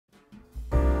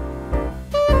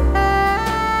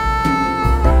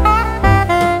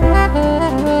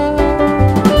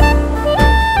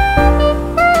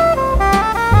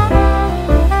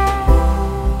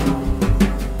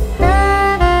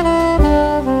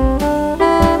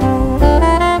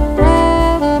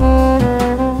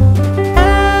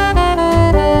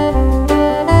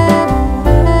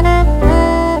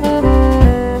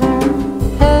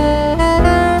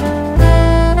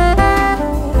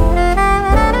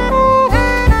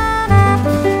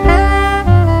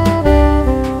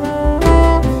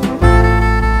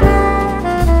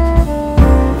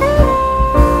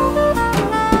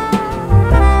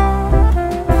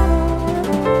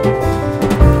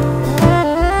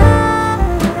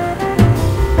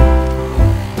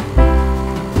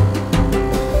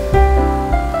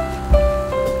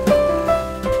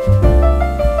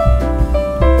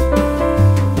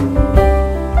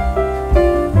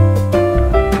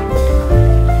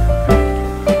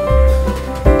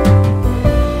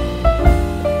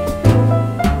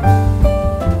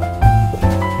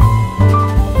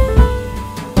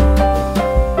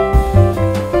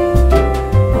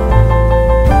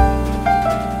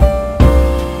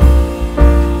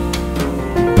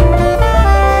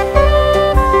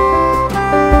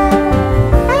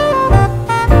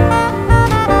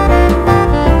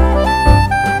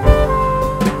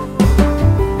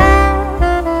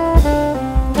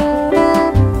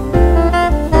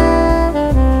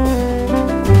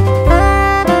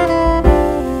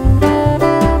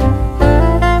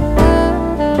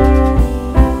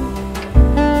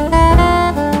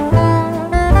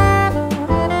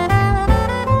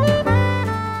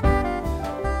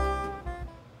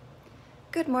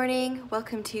morning,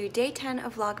 welcome to day 10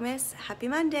 of Vlogmas. Happy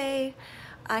Monday!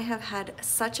 I have had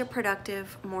such a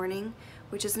productive morning,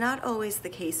 which is not always the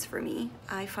case for me.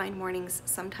 I find mornings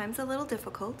sometimes a little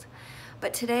difficult,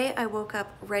 but today I woke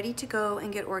up ready to go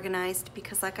and get organized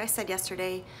because, like I said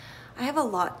yesterday, I have a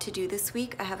lot to do this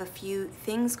week. I have a few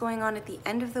things going on at the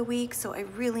end of the week, so I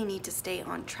really need to stay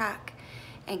on track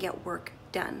and get work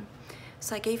done.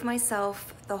 So I gave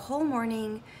myself the whole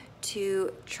morning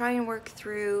to try and work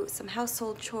through some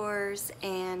household chores,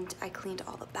 and I cleaned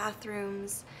all the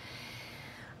bathrooms.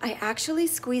 I actually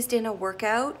squeezed in a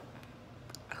workout.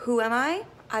 Who am I?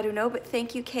 I don't know, but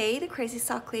thank you, Kay, the crazy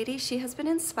sock lady. She has been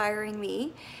inspiring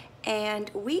me.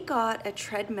 And we got a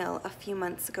treadmill a few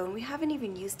months ago and we haven't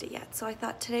even used it yet. So I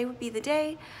thought today would be the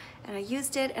day, and I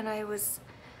used it and I was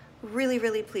really,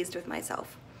 really pleased with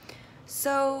myself.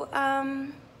 So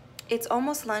it's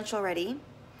almost lunch already.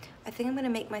 I think I'm gonna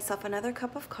make myself another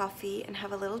cup of coffee and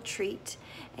have a little treat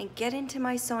and get into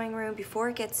my sewing room before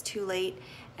it gets too late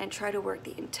and try to work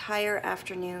the entire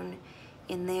afternoon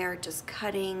in there, just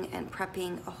cutting and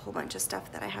prepping a whole bunch of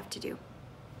stuff that I have to do.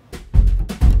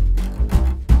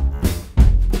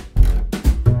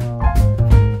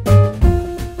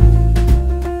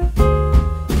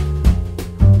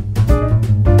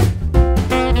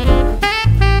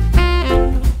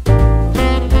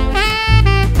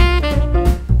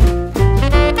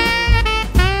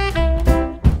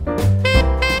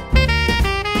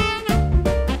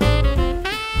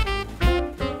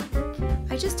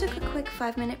 I just took a quick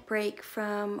 5-minute break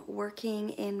from working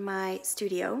in my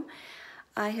studio.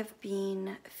 I have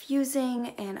been fusing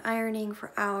and ironing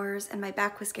for hours, and my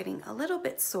back was getting a little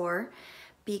bit sore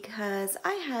because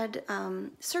I had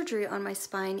surgery on my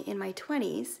spine in my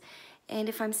 20s, and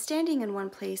if I'm standing in one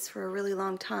place for a really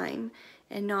long time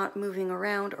and not moving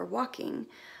around or walking,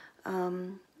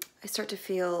 I start to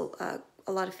feel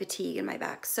a lot of fatigue in my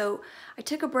back. So I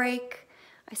took a break.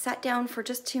 I sat down for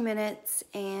just 2 minutes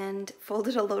and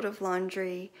folded a load of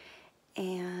laundry,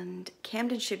 and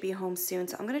Camden should be home soon,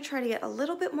 so I'm gonna try to get a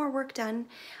little bit more work done.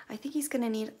 I think he's gonna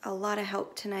need a lot of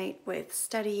help tonight with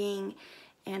studying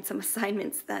and some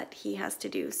assignments that he has to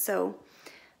do, so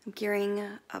I'm gearing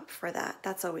up for that.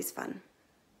 That's always fun.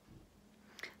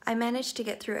 I managed to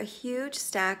get through a huge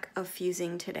stack of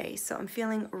fusing today, so I'm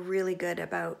feeling really good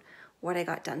about what I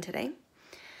got done today.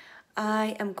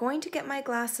 I am going to get my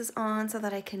glasses on so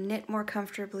that I can knit more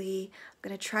comfortably. I'm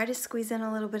going to try to squeeze in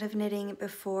a little bit of knitting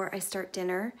before I start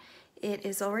dinner. It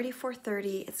is already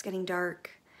 4:30, it's getting dark.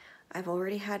 I've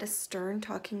already had a stern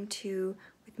talking to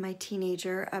with my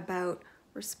teenager about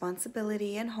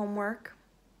responsibility and homework.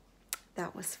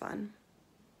 That was fun.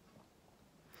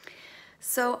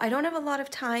 So I don't have a lot of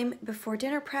time before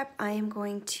dinner prep. I am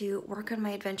going to work on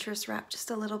my adventurous wrap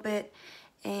just a little bit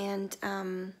and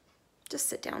just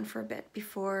sit down for a bit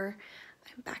before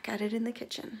I'm back at it in the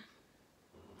kitchen.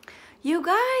 You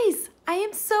guys, I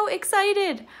am so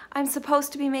excited. I'm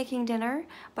supposed to be making dinner,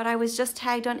 but I was just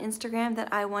tagged on Instagram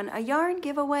that I won a yarn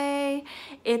giveaway.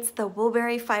 It's the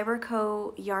Woolberry Fiber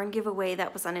Co. yarn giveaway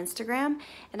that was on Instagram,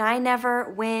 and I never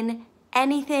win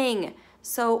anything.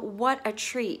 So what a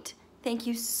treat. Thank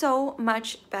you so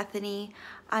much, Bethany.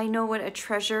 I know what a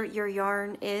treasure your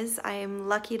yarn is. I am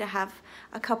lucky to have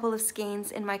a couple of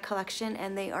skeins in my collection,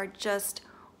 and they are just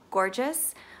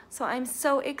gorgeous. So I'm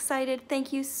so excited.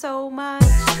 Thank you so much.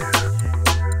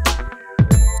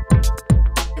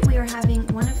 We are having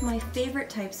one of my favorite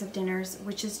types of dinners,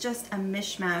 which is just a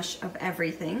mishmash of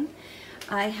everything.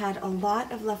 I had a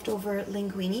lot of leftover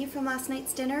linguine from last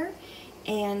night's dinner,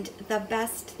 and the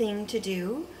best thing to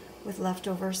do with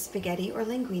leftover spaghetti or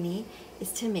linguine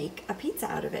is to make a pizza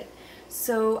out of it.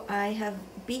 So I have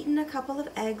beaten a couple of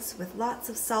eggs with lots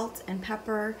of salt and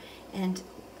pepper and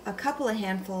a couple of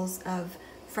handfuls of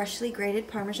freshly grated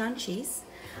Parmesan cheese.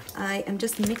 I am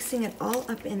just mixing it all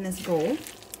up in this bowl,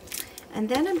 and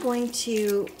then I'm going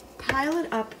to pile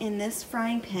it up in this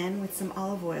frying pan with some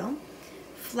olive oil,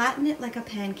 flatten it like a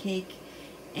pancake,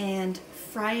 and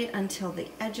fry it until the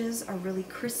edges are really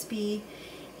crispy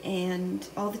and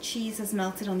all the cheese has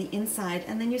melted on the inside,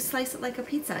 and then you slice it like a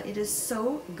pizza. It is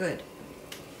so good.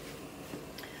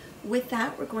 With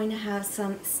that, we're going to have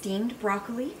some steamed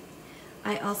broccoli.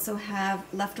 I also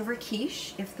have leftover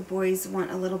quiche if the boys want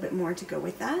a little bit more to go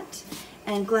with that.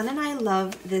 And Glenn and I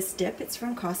love this dip. It's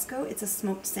from Costco. It's a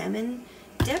smoked salmon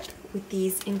dip with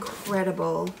these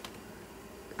incredible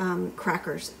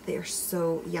crackers. They are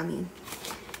so yummy.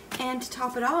 And to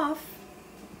top it off,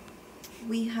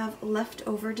 we have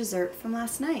leftover dessert from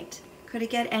last night. Could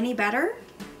it get any better?